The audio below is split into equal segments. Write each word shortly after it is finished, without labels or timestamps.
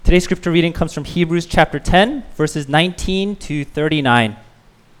Today's scripture reading comes from Hebrews chapter 10, verses 19 to 39.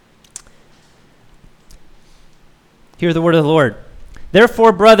 Hear the word of the Lord.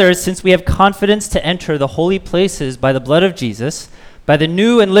 Therefore, brothers, since we have confidence to enter the holy places by the blood of Jesus, by the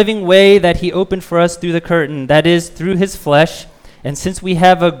new and living way that he opened for us through the curtain, that is, through his flesh, and since we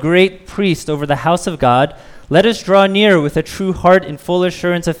have a great priest over the house of God, let us draw near with a true heart in full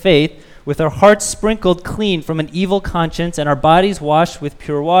assurance of faith, with our hearts sprinkled clean from an evil conscience and our bodies washed with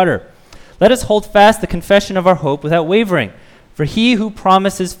pure water. Let us hold fast the confession of our hope without wavering, for he who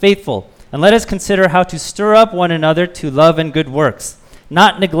promises is faithful. And let us consider how to stir up one another to love and good works,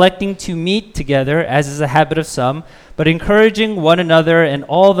 not neglecting to meet together, as is a habit of some, but encouraging one another, and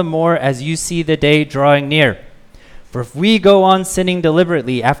all the more as you see the day drawing near. For if we go on sinning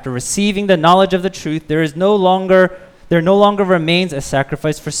deliberately after receiving the knowledge of the truth, there no longer remains a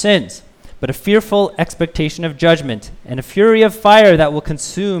sacrifice for sins, but a fearful expectation of judgment, and a fury of fire that will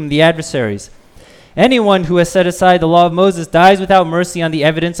consume the adversaries. Anyone who has set aside the law of Moses dies without mercy on the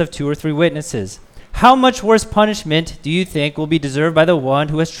evidence of 2 or 3 witnesses. How much worse punishment do you think will be deserved by the one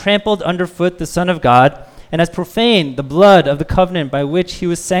who has trampled underfoot the Son of God, and has profaned the blood of the covenant by which he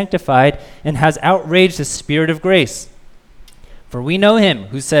was sanctified, and has outraged the Spirit of grace? For we know him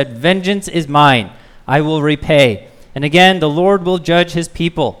who said, "Vengeance is mine, I will repay." And again, the Lord will judge his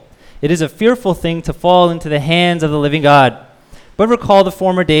people. It is a fearful thing to fall into the hands of the living God. But recall the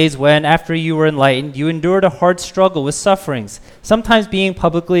former days when, after you were enlightened, you endured a hard struggle with sufferings, sometimes being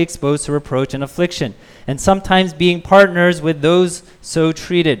publicly exposed to reproach and affliction, and sometimes being partners with those so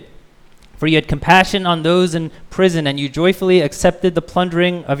treated. For you had compassion on those in prison, and you joyfully accepted the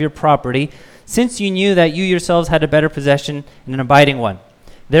plundering of your property, since you knew that you yourselves had a better possession and an abiding one.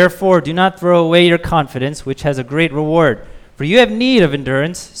 Therefore, do not throw away your confidence, which has a great reward. For you have need of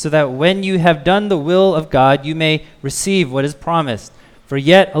endurance, so that when you have done the will of God, you may receive what is promised. For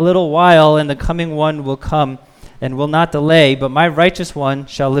yet a little while, and the coming one will come, and will not delay, but my righteous one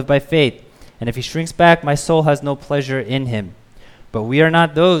shall live by faith. And if he shrinks back, my soul has no pleasure in him. But we are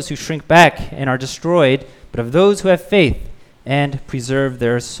not those who shrink back and are destroyed, but of those who have faith and preserve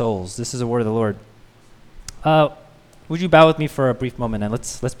their souls. This is the word of the Lord. Would you bow with me for a brief moment, and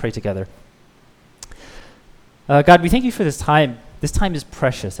let's pray together. God, we thank you for this time. This time is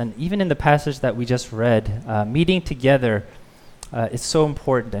precious, and even in the passage that we just read, meeting together is so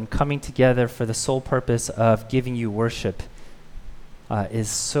important, and coming together for the sole purpose of giving you worship is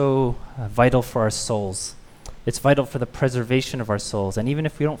so vital for our souls. It's vital for the preservation of our souls, and even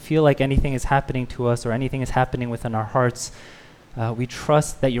if we don't feel like anything is happening to us or anything is happening within our hearts, we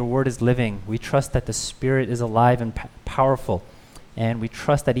trust that your word is living. We trust that the Spirit is alive and powerful. And we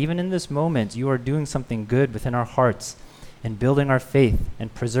trust that even in this moment, you are doing something good within our hearts and building our faith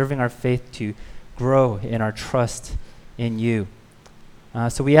and preserving our faith to grow in our trust in you.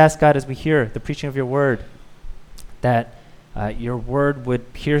 So we ask, God, as we hear the preaching of your word, that your word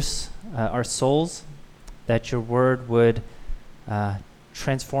would pierce our souls, that your word would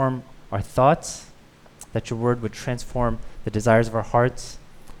transform our thoughts, that your word would transform the desires of our hearts,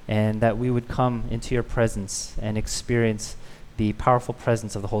 and that we would come into your presence and experience the powerful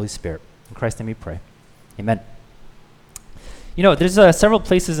presence of the Holy Spirit. In Christ's name we pray. Amen. You know, there's several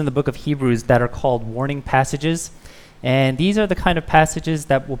places in the book of Hebrews that are called warning passages, and these are the kind of passages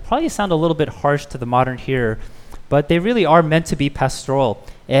that will probably sound a little bit harsh to the modern hearer, but they really are meant to be pastoral.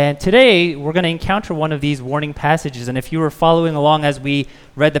 And today, we're going to encounter one of these warning passages, and if you were following along as we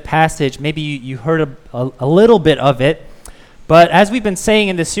read the passage, maybe you heard a little bit of it. But as we've been saying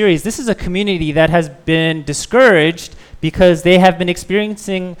in this series, this is a community that has been discouraged because they have been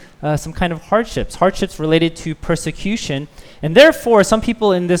experiencing some kind of hardships related to persecution. And therefore, some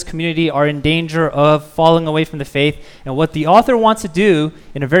people in this community are in danger of falling away from the faith. And what the author wants to do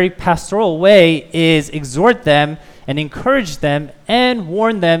in a very pastoral way is exhort them and encourage them and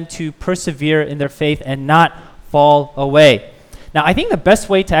warn them to persevere in their faith and not fall away. Now, I think the best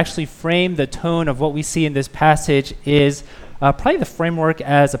way to actually frame the tone of what we see in this passage is probably the framework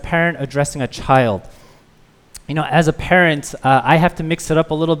as a parent addressing a child. You know, as a parent, I have to mix it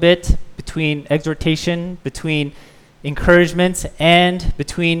up a little bit between exhortation, between encouragement, and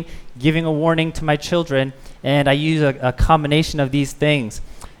between giving a warning to my children. And I use a combination of these things.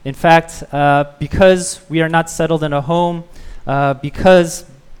 In fact, because we are not settled in a home, because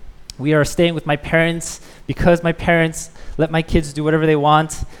we are staying with my parents, because my parents let my kids do whatever they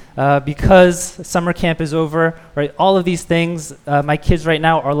want, because summer camp is over, right? All of these things, my kids right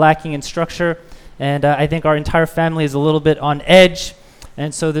now are lacking in structure. And I think our entire family is a little bit on edge.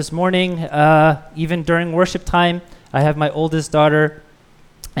 And so this morning, even during worship time, I have my oldest daughter,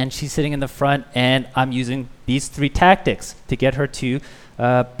 and she's sitting in the front, and I'm using these 3 tactics to get her to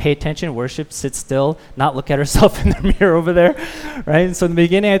pay attention, worship, sit still, not look at herself in the mirror over there, right? And so in the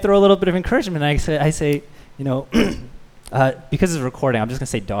beginning, I throw a little bit of encouragement. I say, because it's recording, I'm just going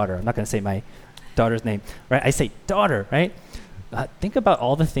to say daughter. I'm not going to say my daughter's name, right? I say, daughter, right? Think about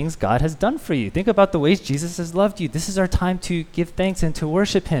all the things God has done for you. Think about the ways Jesus has loved you. This is our time to give thanks and to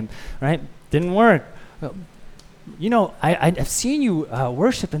worship him, right? Didn't work. I've seen you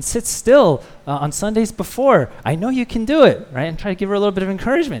worship and sit still on Sundays before. I know you can do it, right? And try to give her a little bit of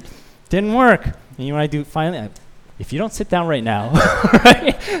encouragement. Didn't work. And you know what I do finally? If you don't sit down right now,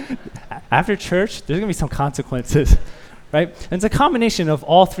 right? After church, there's going to be some consequences, right? And it's a combination of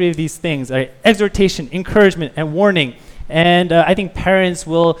all three of these things, right? Exhortation, encouragement, and warning. And I think parents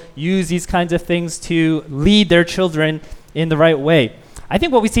will use these kinds of things to lead their children in the right way. I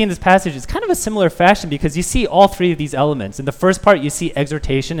think what we see in this passage is kind of a similar fashion because you see all three of these elements. In the first part, you see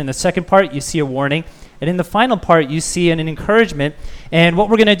exhortation. In the second part, you see a warning. And in the final part, you see an encouragement. And what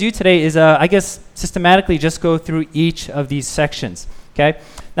we're going to do today is, systematically just go through each of these sections. Okay?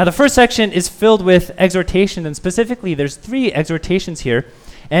 Now, the first section is filled with exhortation, and specifically, there's 3 exhortations here.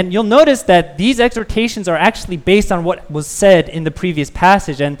 And you'll notice that these exhortations are actually based on what was said in the previous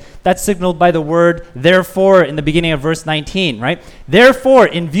passage, and that's signaled by the word therefore in the beginning of verse 19, right? Therefore,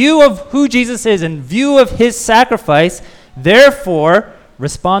 in view of who Jesus is, in view of his sacrifice, therefore,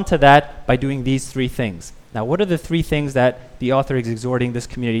 respond to that by doing these 3 things. Now, what are the 3 things that the author is exhorting this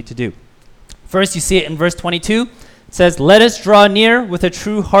community to do? First, you see it in verse 22. It says, let us draw near with a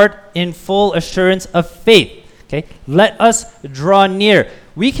true heart in full assurance of faith. Okay, let us draw near.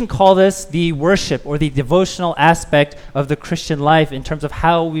 We can call this the worship or the devotional aspect of the Christian life in terms of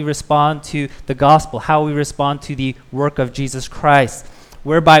how we respond to the gospel, how we respond to the work of Jesus Christ,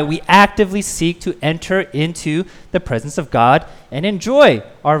 whereby we actively seek to enter into the presence of God and enjoy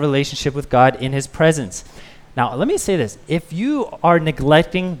our relationship with God in his presence. Now, let me say this. If you are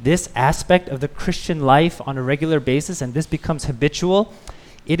neglecting this aspect of the Christian life on a regular basis and this becomes habitual,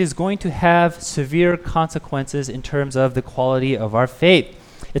 it is going to have severe consequences in terms of the quality of our faith.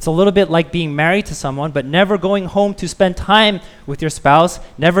 It's a little bit like being married to someone, but never going home to spend time with your spouse,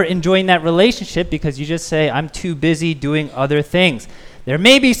 never enjoying that relationship because you just say, I'm too busy doing other things. There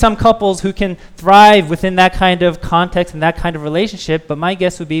may be some couples who can thrive within that kind of context and that kind of relationship, but my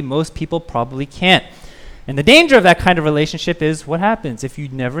guess would be most people probably can't. And the danger of that kind of relationship is what happens if you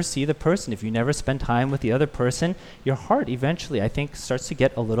never see the person, if you never spend time with the other person, your heart eventually, I think, starts to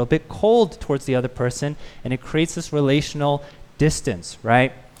get a little bit cold towards the other person, and it creates this relational distance,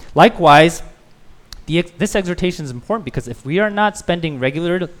 right? Likewise, this exhortation is important because if we are not spending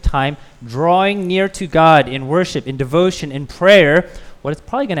regular time drawing near to God in worship, in devotion, in prayer, what it's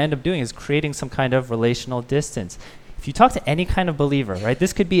probably going to end up doing is creating some kind of relational distance. If you talk to any kind of believer, right,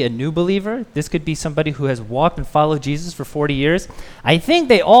 this could be a new believer, this could be somebody who has walked and followed Jesus for 40 years, I think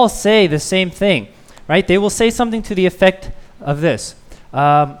they all say the same thing, right? They will say something to the effect of this.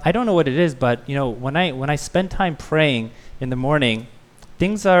 I don't know what it is, but when I spend time praying in the morning,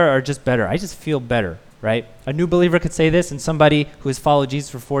 things are just better. I just feel better, right? A new believer could say this, and somebody who has followed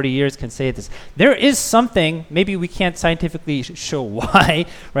Jesus for 40 years can say this. There is something, maybe we can't scientifically show why,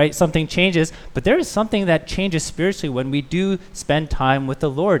 right? Something changes, but there is something that changes spiritually when we do spend time with the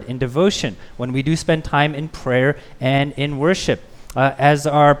Lord in devotion, when we do spend time in prayer and in worship. As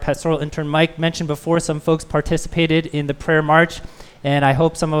our pastoral intern Mike mentioned before, some folks participated in the prayer march, and I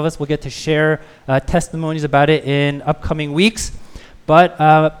hope some of us will get to share testimonies about it in upcoming weeks. But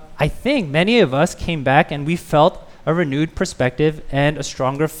I think many of us came back and we felt a renewed perspective and a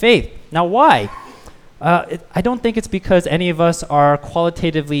stronger faith. Now, why? I don't think it's because any of us are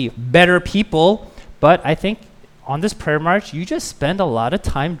qualitatively better people, but I think on this prayer march, you just spend a lot of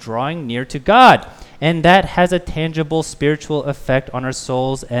time drawing near to God. And that has a tangible spiritual effect on our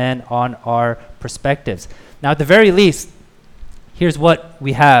souls and on our perspectives. Now, at the very least, here's what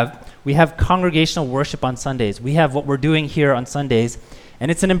we have. We have congregational worship on Sundays. We have what we're doing here on Sundays.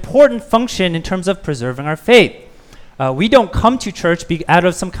 And it's an important function in terms of preserving our faith. We don't come to church out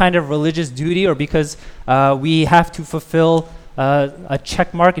of some kind of religious duty or because we have to fulfill a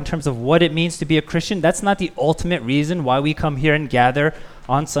check mark in terms of what it means to be a Christian. That's not the ultimate reason why we come here and gather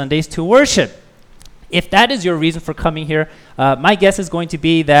on Sundays to worship. If that is your reason for coming here, my guess is going to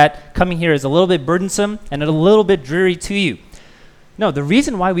be that coming here is a little bit burdensome and a little bit dreary to you. No, the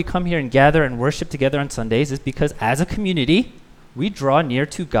reason why we come here and gather and worship together on Sundays is because as a community, we draw near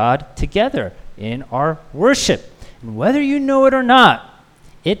to God together in our worship. And whether you know it or not,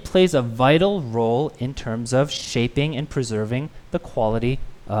 it plays a vital role in terms of shaping and preserving the quality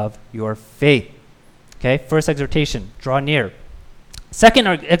of your faith. Okay, first exhortation, draw near. Second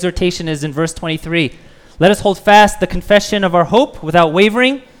exhortation is in verse 23. Let us hold fast the confession of our hope without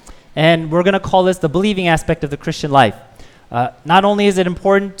wavering. And we're going to call this the believing aspect of the Christian life. Not only is it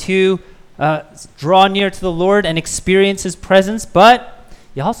important to draw near to the Lord and experience His presence, but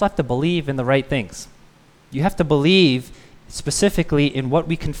you also have to believe in the right things. You have to believe specifically in what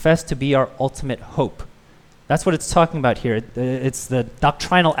we confess to be our ultimate hope. That's what it's talking about here. It's the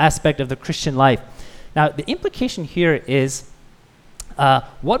doctrinal aspect of the Christian life. Now, the implication here is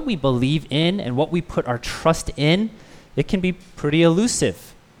what we believe in and what we put our trust in, it can be pretty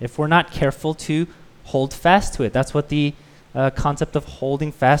elusive if we're not careful to hold fast to it. That's what the concept of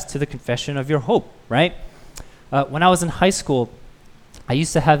holding fast to the confession of your hope, right? When I was in high school, I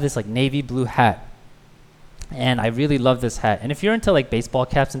used to have this like navy blue hat. And I really love this hat. And if you're into like baseball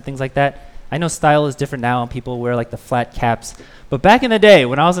caps and things like that, I know style is different now and people wear like the flat caps. But back in the day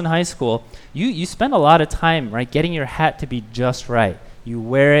when I was in high school, you spend a lot of time, right, getting your hat to be just right. You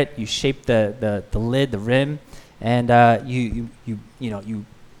wear it, you shape the lid, the rim, and you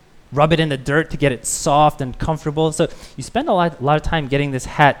rub it in the dirt to get it soft and comfortable. So you spend a lot of time getting this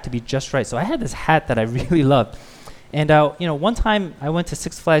hat to be just right. So I had this hat that I really loved. And one time I went to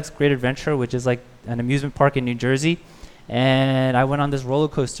Six Flags Great Adventure, which is like an amusement park in New Jersey, and I went on this roller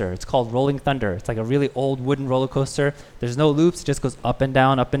coaster. It's called Rolling Thunder. It's like a really old wooden roller coaster. There's no loops. It just goes up and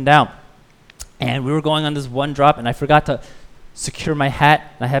down, up and down. And we were going on this one drop, and I forgot to secure my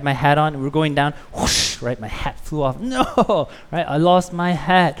hat. I had my hat on, and we were going down. Whoosh, right? My hat flew off. No, right? I lost my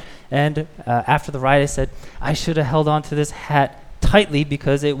hat. And after the ride, I said, I should have held on to this hat tightly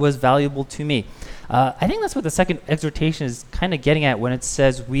because it was valuable to me. I think that's what the second exhortation is kind of getting at when it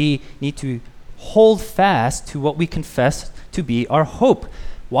says we need to hold fast to what we confess to be our hope.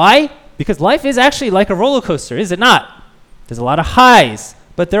 Why? Because life is actually like a roller coaster, is it not? There's a lot of highs,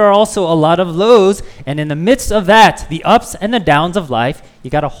 but there are also a lot of lows, and in the midst of that, the ups and the downs of life,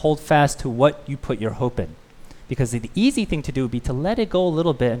 you got to hold fast to what you put your hope in. Because the easy thing to do would be to let it go a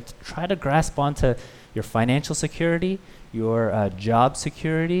little bit and to try to grasp onto your financial security, your job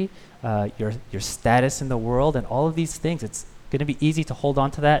security, your status in the world, and all of these things. It's going to be easy to hold on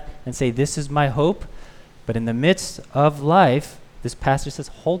to that and say, this is my hope. But in the midst of life, this passage says,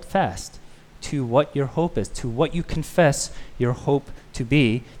 hold fast to what your hope is, to what you confess your hope to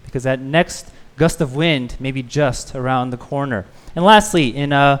be, because that next gust of wind may be just around the corner. And lastly, in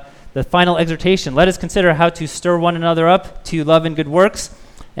the final exhortation, let us consider how to stir one another up to love and good works.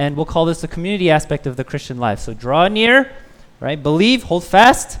 And we'll call this the community aspect of the Christian life. So draw near, right? Believe, hold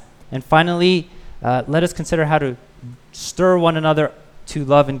fast. And finally, let us consider how to stir one another to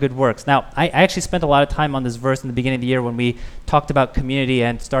love and good works. Now, I actually spent a lot of time on this verse in the beginning of the year when we talked about community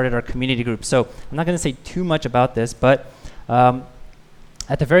and started our community group. So I'm not going to say too much about this, but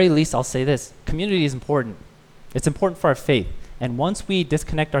at the very least, I'll say this. Community is important. It's important for our faith. And once we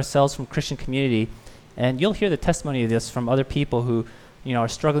disconnect ourselves from Christian community, and you'll hear the testimony of this from other people who are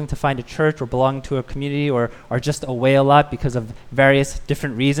struggling to find a church or belong to a community or are just away a lot because of various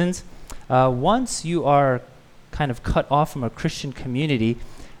different reasons. Once you are kind of cut off from a Christian community,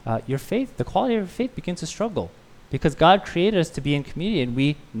 your faith, the quality of your faith begins to struggle because God created us to be in community and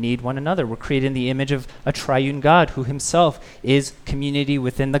we need one another. We're created in the image of a triune God who himself is community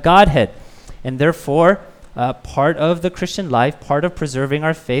within the Godhead. And therefore, part of the Christian life, part of preserving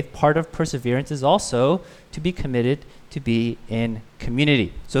our faith, part of perseverance is also to be committed to be in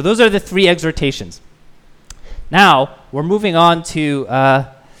community. So those are the three exhortations. Now, we're moving on to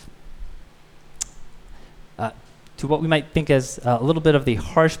what we might think as a little bit of the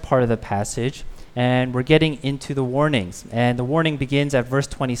harsh part of the passage, and we're getting into the warnings. And the warning begins at verse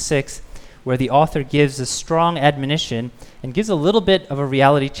 26, where the author gives a strong admonition and gives a little bit of a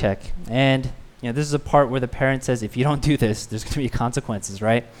reality check. And this is a part where the parent says, if you don't do this, there's going to be consequences,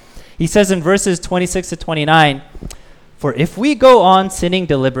 right? He says in verses 26 to 29, for if we go on sinning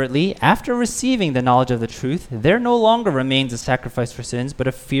deliberately after receiving the knowledge of the truth, there no longer remains a sacrifice for sins, but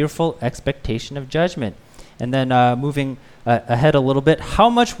a fearful expectation of judgment. And then moving ahead a little bit, how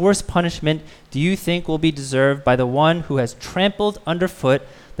much worse punishment do you think will be deserved by the one who has trampled underfoot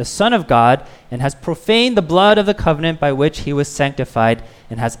the Son of God and has profaned the blood of the covenant by which he was sanctified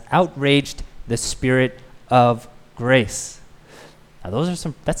and has outraged the Spirit of grace? Now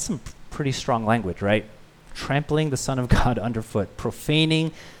that's some pretty strong language, right? Trampling the Son of God underfoot,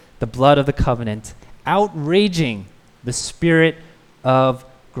 profaning the blood of the covenant, outraging the Spirit of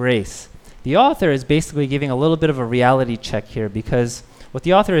grace. The author is basically giving a little bit of a reality check here, because what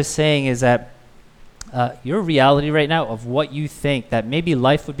the author is saying is that your reality right now of what you think that maybe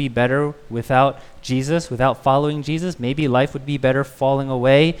life would be better without Jesus, without following Jesus, maybe life would be better falling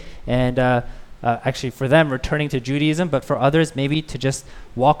away and actually for them returning to Judaism, but for others maybe to just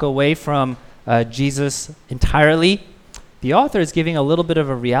walk away from Jesus entirely. The author is giving a little bit of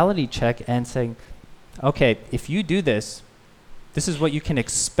a reality check and saying, okay, if you do this, this is what you can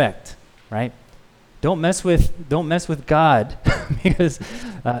expect, right? Don't mess with God because,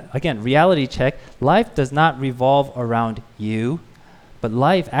 again, reality check, life does not revolve around you, but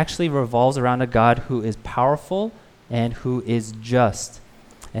life actually revolves around a God who is powerful and who is just.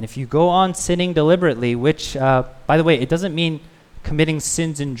 And if you go on sinning deliberately, which, by the way, it doesn't mean committing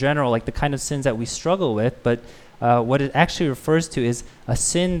sins in general, like the kind of sins that we struggle with, but what it actually refers to is a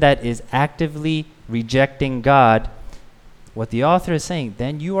sin that is actively rejecting God. What the author is saying,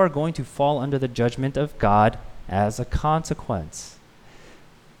 then you are going to fall under the judgment of God as a consequence.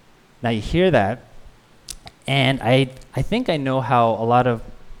 Now you hear that, and I think I know how a lot of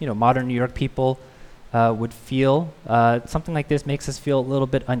modern New York people would feel. Something like this makes us feel a little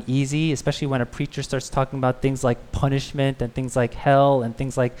bit uneasy, especially when a preacher starts talking about things like punishment and things like hell and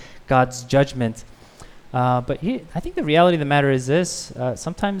things like God's judgment. But I think the reality of the matter is this.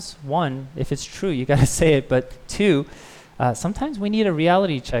 Sometimes, one, if it's true, you got to say it. But two, sometimes we need a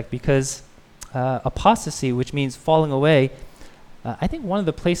reality check because apostasy, which means falling away, I think one of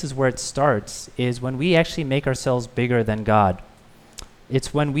the places where it starts is when we actually make ourselves bigger than God.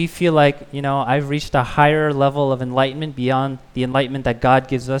 It's when we feel like, I've reached a higher level of enlightenment beyond the enlightenment that God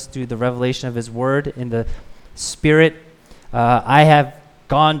gives us through the revelation of His Word in the Spirit. I have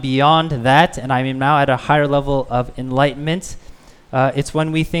gone beyond that, and I am now at a higher level of enlightenment. It's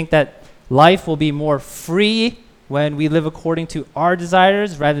when we think that life will be more free when we live according to our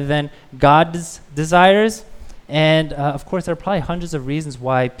desires rather than God's desires. And of course, there are probably hundreds of reasons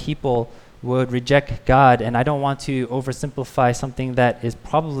why people would reject God, and I don't want to oversimplify something that is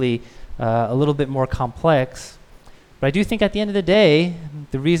probably a little bit more complex. But I do think at the end of the day,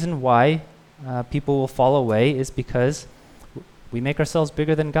 the reason why people will fall away is because we make ourselves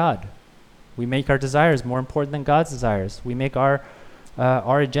bigger than God. We make our desires more important than God's desires. We make our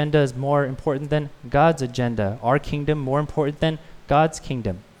agenda is more important than God's agenda. Our kingdom more important than God's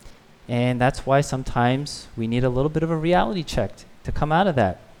kingdom. And that's why sometimes we need a little bit of a reality check to come out of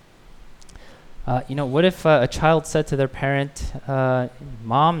that. What if a child said to their parent,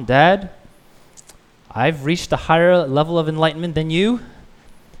 Mom, Dad, I've reached a higher level of enlightenment than you,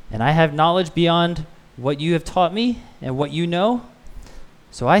 and I have knowledge beyond what you have taught me and what you know,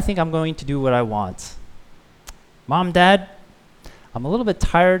 so I think I'm going to do what I want. Mom, Dad, I'm a little bit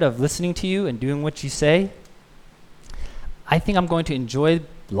tired of listening to you and doing what you say. I think I'm going to enjoy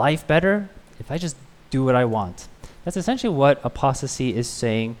life better if I just do what I want. That's essentially what apostasy is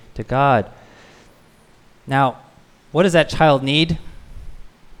saying to God. Now, what does that child need?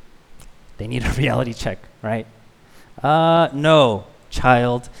 They need a reality check, right? No,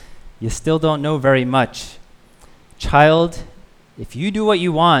 child, you still don't know very much. Child, if you do what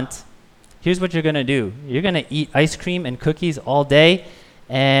you want, here's what you're going to do. You're going to eat ice cream and cookies all day,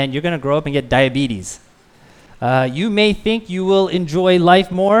 and you're going to grow up and get diabetes. You may think you will enjoy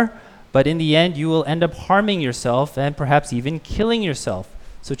life more, but in the end, you will end up harming yourself and perhaps even killing yourself.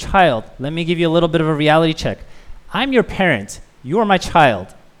 So child, let me give you a little bit of a reality check. I'm your parent. You are my child.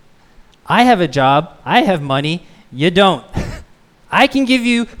 I have a job. I have money. You don't. I can give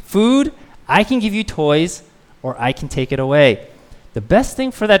you food. I can give you toys, or I can take it away. The best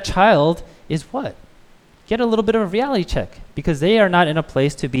thing for that child is what? Get a little bit of a reality check, because they are not in a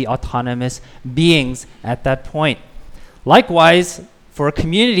place to be autonomous beings at that point. Likewise, for a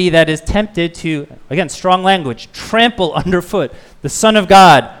community that is tempted to, again, strong language, trample underfoot the Son of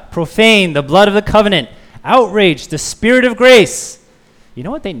God, profane the blood of the covenant, outrage the Spirit of grace, you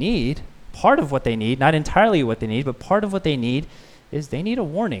know what they need? Part of what they need, not entirely what they need, but part of what they need is they need a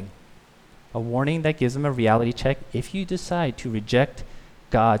warning that gives them a reality check. If you decide to reject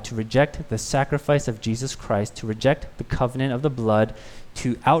God, to reject the sacrifice of Jesus Christ, to reject the covenant of the blood,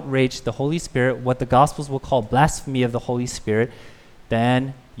 to outrage the Holy Spirit, what the Gospels will call blasphemy of the Holy Spirit,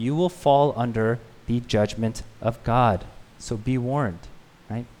 then you will fall under the judgment of God. So be warned,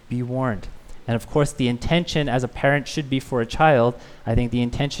 right? Be warned. And of course, the intention as a parent should be for a child. I think the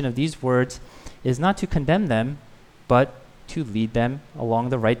intention of these words is not to condemn them, but to lead them along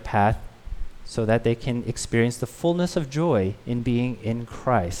the right path so that they can experience the fullness of joy in being in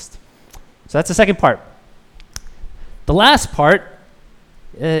Christ. So that's the second part. The last part,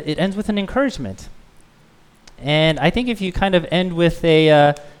 it ends with an encouragement. And I think if you kind of end with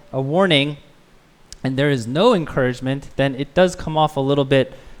a warning and there is no encouragement, then it does come off a little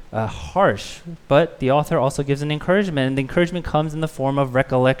bit harsh. But the author also gives an encouragement, and the encouragement comes in the form of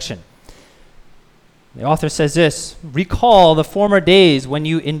recollection. The author says this: recall the former days when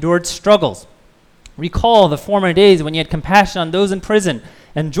you endured struggles. Recall the former days when you had compassion on those in prison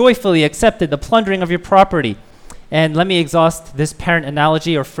and joyfully accepted the plundering of your property. And let me exhaust this parent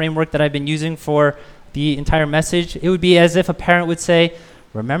analogy or framework that I've been using for the entire message. It would be as if a parent would say,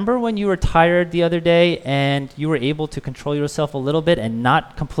 remember when you were tired the other day and you were able to control yourself a little bit and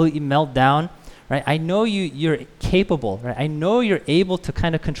not completely melt down? Right? I know you're capable, right? I know you're able to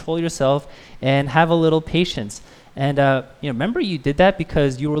kind of control yourself and have a little patience. And remember you did that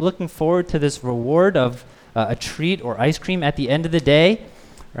because you were looking forward to this reward of a treat or ice cream at the end of the day,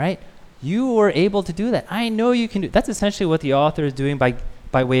 right? You were able to do that. I know you can do. That's essentially what the author is doing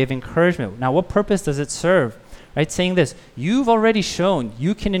by way of encouragement. Now, what purpose does it serve? Right? Saying this, you've already shown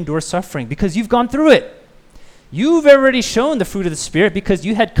you can endure suffering because you've gone through it. You've already shown the fruit of the Spirit because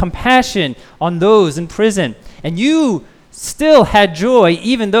you had compassion on those in prison. And you still had joy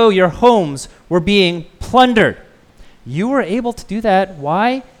even though your homes were being plundered. You were able to do that.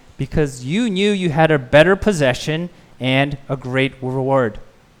 Why? Because you knew you had a better possession and a great reward.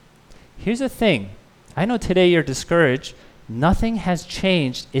 Here's the thing. I know today you're discouraged. Nothing has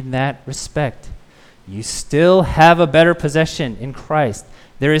changed in that respect. You still have a better possession in Christ.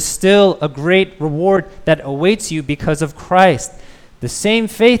 There is still a great reward that awaits you because of Christ. The same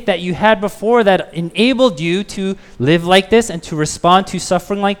faith that you had before that enabled you to live like this and to respond to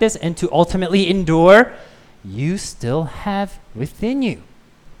suffering like this and to ultimately endure, you still have within you.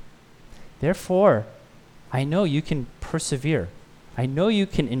 Therefore, I know you can persevere. I know you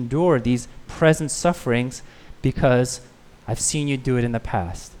can endure these present sufferings because I've seen you do it in the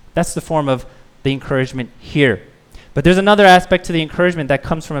past. That's the form of the encouragement here. But there's another aspect to the encouragement that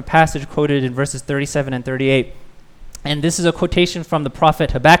comes from a passage quoted in verses 37 and 38. And this is a quotation from the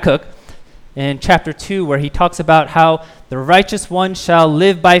prophet Habakkuk in chapter 2, where he talks about how the righteous one shall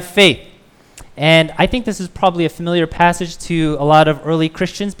live by faith. And I think this is probably a familiar passage to a lot of early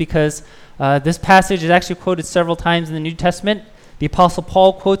Christians because this passage is actually quoted several times in the New Testament. The Apostle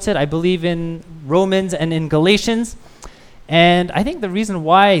Paul quotes it, I believe, in Romans and in Galatians. And I think the reason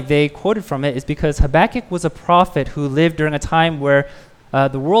why they quoted from it is because Habakkuk was a prophet who lived during a time where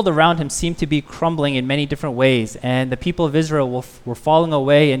the world around him seemed to be crumbling in many different ways. And the people of Israel were falling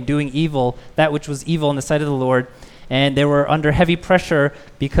away and doing evil, that which was evil in the sight of the Lord. And they were under heavy pressure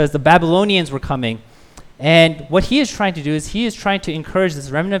because the Babylonians were coming. And what he is trying to do is he is trying to encourage this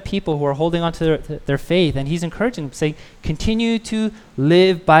remnant of people who are holding on to their faith. And he's encouraging them, saying, continue to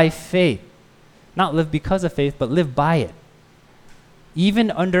live by faith. Not live because of faith, but live by it.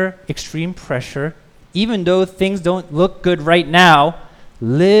 Even under extreme pressure, even though things don't look good right now,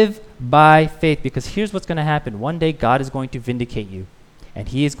 live by faith. Because here's what's going to happen. One day God is going to vindicate you. And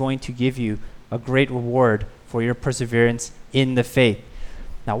he is going to give you a great reward for your perseverance in the faith.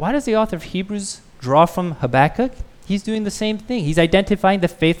 Now, why does the author of Hebrews draw from Habakkuk? He's doing the same thing. He's identifying the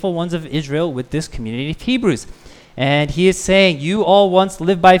faithful ones of Israel with this community of Hebrews. And he is saying, you all once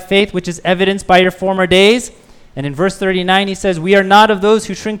lived by faith, which is evidenced by your former days. And in verse 39, he says, we are not of those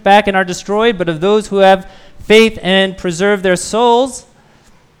who shrink back and are destroyed, but of those who have faith and preserve their souls.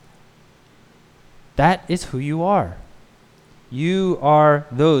 That is who you are. You are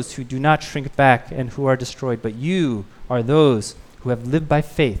those who do not shrink back and who are destroyed, but you are those who have lived by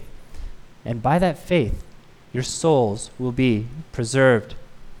faith. And by that faith, your souls will be preserved.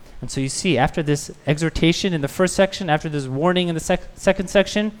 And so you see, after this exhortation in the first section, after this warning in the second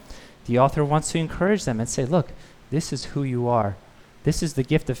section, the author wants to encourage them and say, look, this is who you are. This is the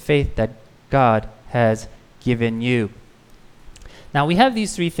gift of faith that God has given you. Now, we have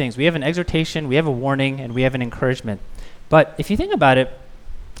these three things. We have an exhortation, we have a warning, and we have an encouragement. But if you think about it,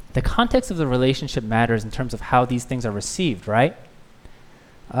 the context of the relationship matters in terms of how these things are received, right?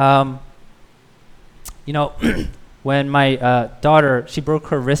 When my daughter, she broke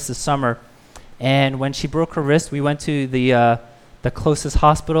her wrist this summer, and when she broke her wrist, we went to the closest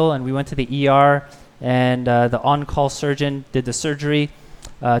hospital, and we went to the ER, and the on-call surgeon did the surgery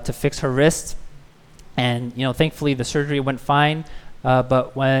to fix her wrist. And thankfully the surgery went fine.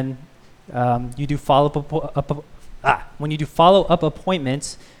 But when you do follow-up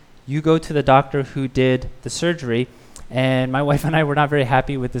appointments, you go to the doctor who did the surgery. And my wife and I were not very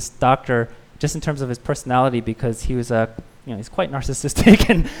happy with this doctor, just in terms of his personality, because he was he's quite narcissistic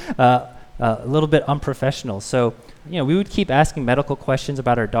and a little bit unprofessional. So we would keep asking medical questions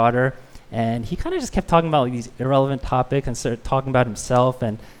about our daughter, and he kind of just kept talking about these irrelevant topics and started talking about himself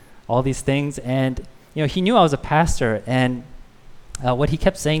and all these things. And he knew I was a pastor, and what he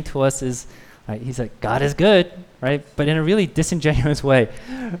kept saying to us is, he's like, God is good, right? But in a really disingenuous way.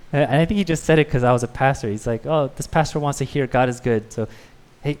 And I think he just said it because I was a pastor. He's like, oh, this pastor wants to hear God is good. So,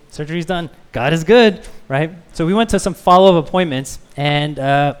 hey, surgery's done. God is good, right? So we went to some follow-up appointments, and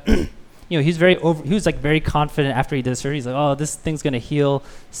he's he was like very confident after he did the surgery. He's like, oh, this thing's gonna heal.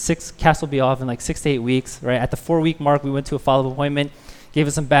 Cast will be off in like 6 to 8 weeks, right? At the 4-week mark, we went to a follow-up appointment, gave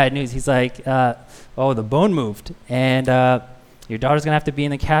us some bad news. He's like, oh, the bone moved, and your daughter's gonna have to be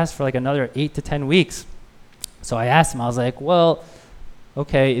in the cast for like another 8 to 10 weeks. So I asked him, I was like, well,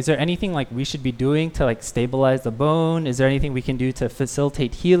 okay, is there anything like we should be doing to like stabilize the bone? Is there anything we can do to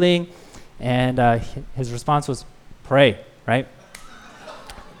facilitate healing? And his response was, pray, right?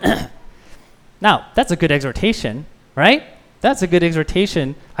 Now, that's a good exhortation, right? That's a good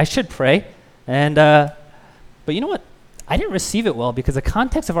exhortation. I should pray. And but you know what? I didn't receive it well because the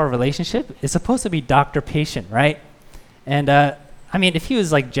context of our relationship is supposed to be doctor-patient, right? And I mean, if he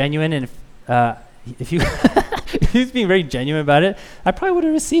was like genuine and if he if he was being very genuine about it, I probably would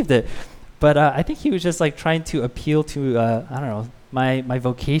have received it. But I think he was just like trying to appeal to, I don't know, my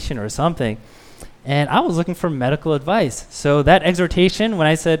vocation or something. And I was looking for medical advice. So that exhortation, when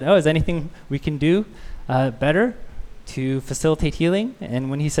I said, oh, is anything we can do better to facilitate healing? And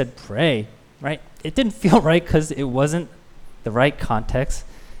when he said, pray, right? It didn't feel right because it wasn't the right context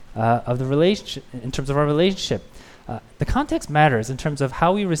of the relationship, in terms of our relationship. The context matters in terms of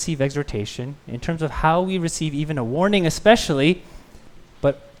how we receive exhortation, in terms of how we receive even a warning especially,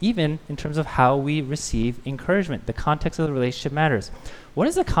 but even in terms of how we receive encouragement. The context of the relationship matters. What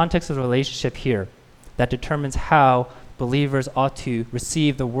is the context of the relationship here that determines how believers ought to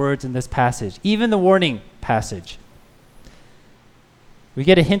receive the words in this passage, even the warning passage? We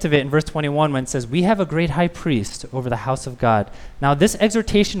get a hint of it in verse 21 when it says, we have a great high priest over the house of God. Now this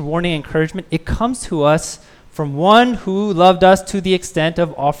exhortation, warning, encouragement, it comes to us from one who loved us to the extent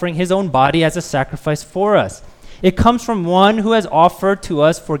of offering his own body as a sacrifice for us. It comes from one who has offered to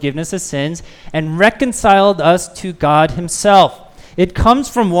us forgiveness of sins and reconciled us to God himself. It comes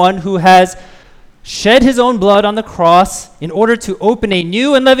from one who has shed his own blood on the cross in order to open a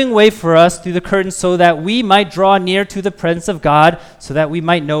new and living way for us through the curtain so that we might draw near to the presence of God, so that we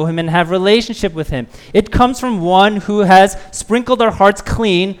might know him and have relationship with him. It comes from one who has sprinkled our hearts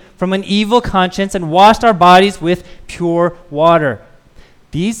clean from an evil conscience and washed our bodies with pure water.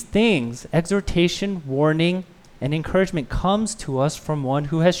 These things, exhortation, warning, and encouragement, comes to us from one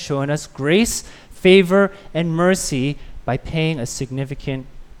who has shown us grace, favor, and mercy by paying a significant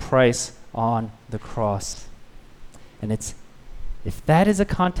price on the cross. And if that is the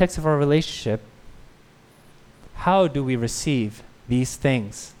context of our relationship, how do we receive these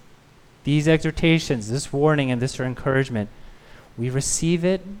things, these exhortations, this warning, and this encouragement? We receive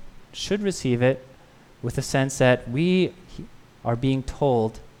it, should receive it, with a sense that we are being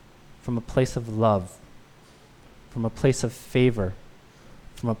told from a place of love, from a place of favor,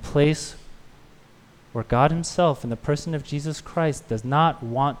 from a place where God himself, in the person of Jesus Christ, does not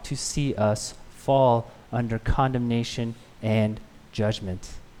want to see us fall under condemnation and judgment.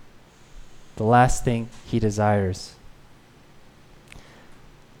 The last thing he desires.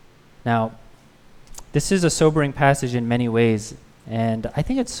 Now, this is a sobering passage in many ways, and I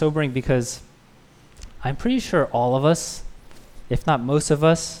think it's sobering because I'm pretty sure all of us, if not most of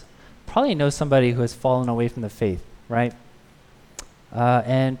us, probably know somebody who has fallen away from the faith, right?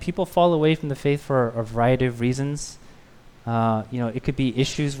 And people fall away from the faith for a variety of reasons. It could be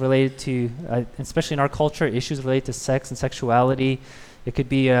issues related to, especially in our culture, issues related to sex and sexuality. It could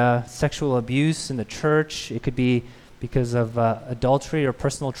be sexual abuse in the church. It could be because of adultery or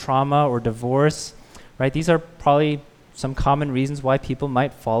personal trauma or divorce, right? These are probably some common reasons why people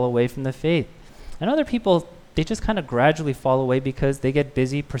might fall away from the faith. And other people, they just kind of gradually fall away because they get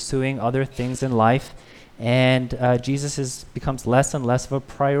busy pursuing other things in life, and Jesus becomes less and less of a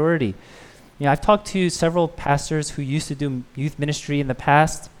priority. I've talked to several pastors who used to do youth ministry in the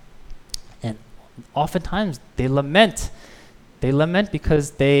past, and oftentimes they lament. They lament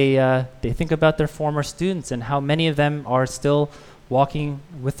because they think about their former students and how many of them are still walking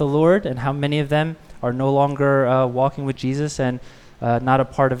with the Lord, and how many of them are no longer walking with Jesus and not a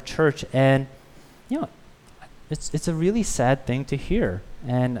part of church. And it's a really sad thing to hear,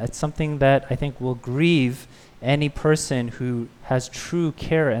 and it's something that I think will grieve any person who has true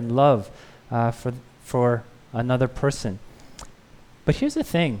care and love for another person. But here's the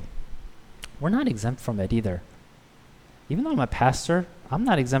thing, we're not exempt from it either. Even though I'm a pastor, I'm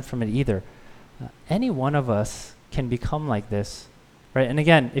not exempt from it either. Any one of us can become like this, right? And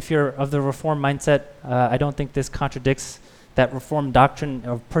again, if you're of the Reformed mindset, I don't think this contradicts that Reformed doctrine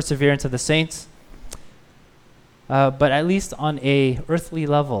of perseverance of the saints. But at least on a earthly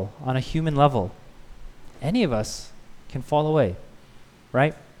level, on a human level, any of us can fall away,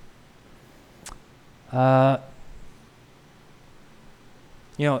 right? I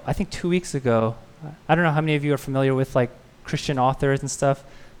think 2 weeks ago, I don't know how many of you are familiar with like Christian authors and stuff,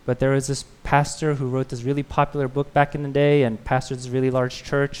 but there was this pastor who wrote this really popular book back in the day and pastored this really large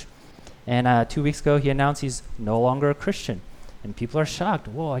church. And 2 weeks ago, he announced he's no longer a Christian. And people are shocked.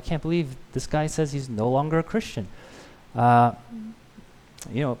 Whoa, I can't believe this guy says he's no longer a Christian.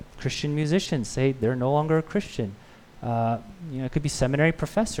 Christian musicians say they're no longer a Christian. It could be seminary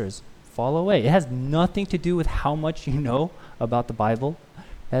professors fall away. It has nothing to do with how much you know about the Bible.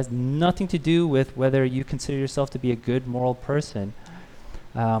 It has nothing to do with whether you consider yourself to be a good moral person.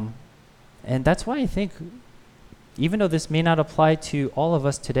 And that's why I think, even though this may not apply to all of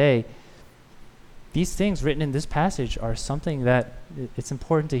us today, these things written in this passage are something that it's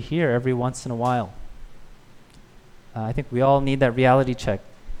important to hear every once in a while. I think we all need that reality check.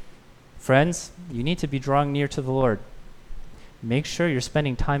 Friends, you need to be drawing near to the Lord. Make sure you're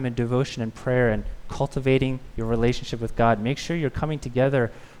spending time in devotion and prayer and cultivating your relationship with God. Make sure you're coming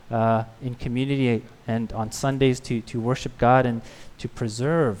together in community and on Sundays to worship God and to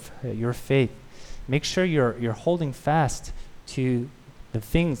preserve your faith. Make sure you're holding fast to the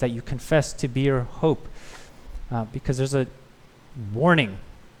things that you confess to be your hope, because there's a warning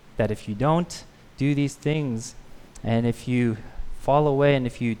that if you don't do these things, and if you fall away, and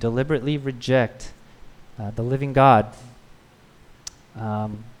if you deliberately reject the living God,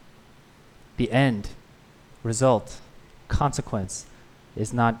 the end result, consequence,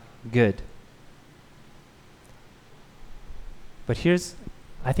 is not good. But here's,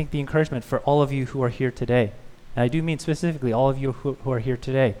 I think, the encouragement for all of you who are here today. And I do mean specifically all of you who are here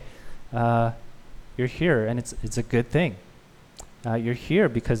today. You're here, and it's a good thing. You're here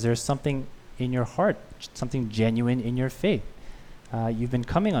because there's something in your heart, something genuine in your faith. You've been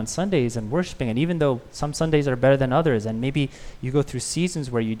coming on Sundays and worshiping, and even though some Sundays are better than others, and maybe you go through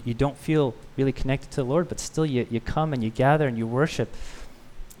seasons where you don't feel really connected to the Lord, but still you come and you gather and you worship,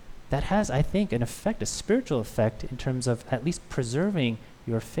 that has, I think, an effect, a spiritual effect, in terms of at least preserving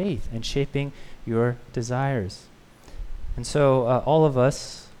your faith and shaping your desires. And so all of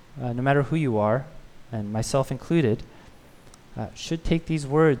us, no matter who you are, and myself included, should take these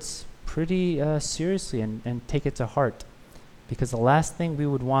words pretty seriously and take it to heart. Because the last thing we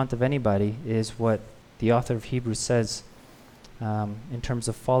would want of anybody is what the author of Hebrews says in terms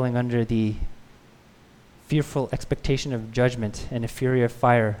of falling under the fearful expectation of judgment and a fury of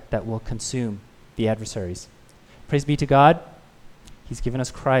fire that will consume the adversaries. Praise be to God. He's given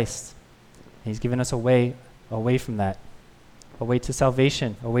us Christ. He's given us a way away from that, a way to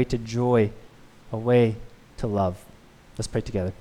salvation, a way to joy, a way to love. Let's pray together.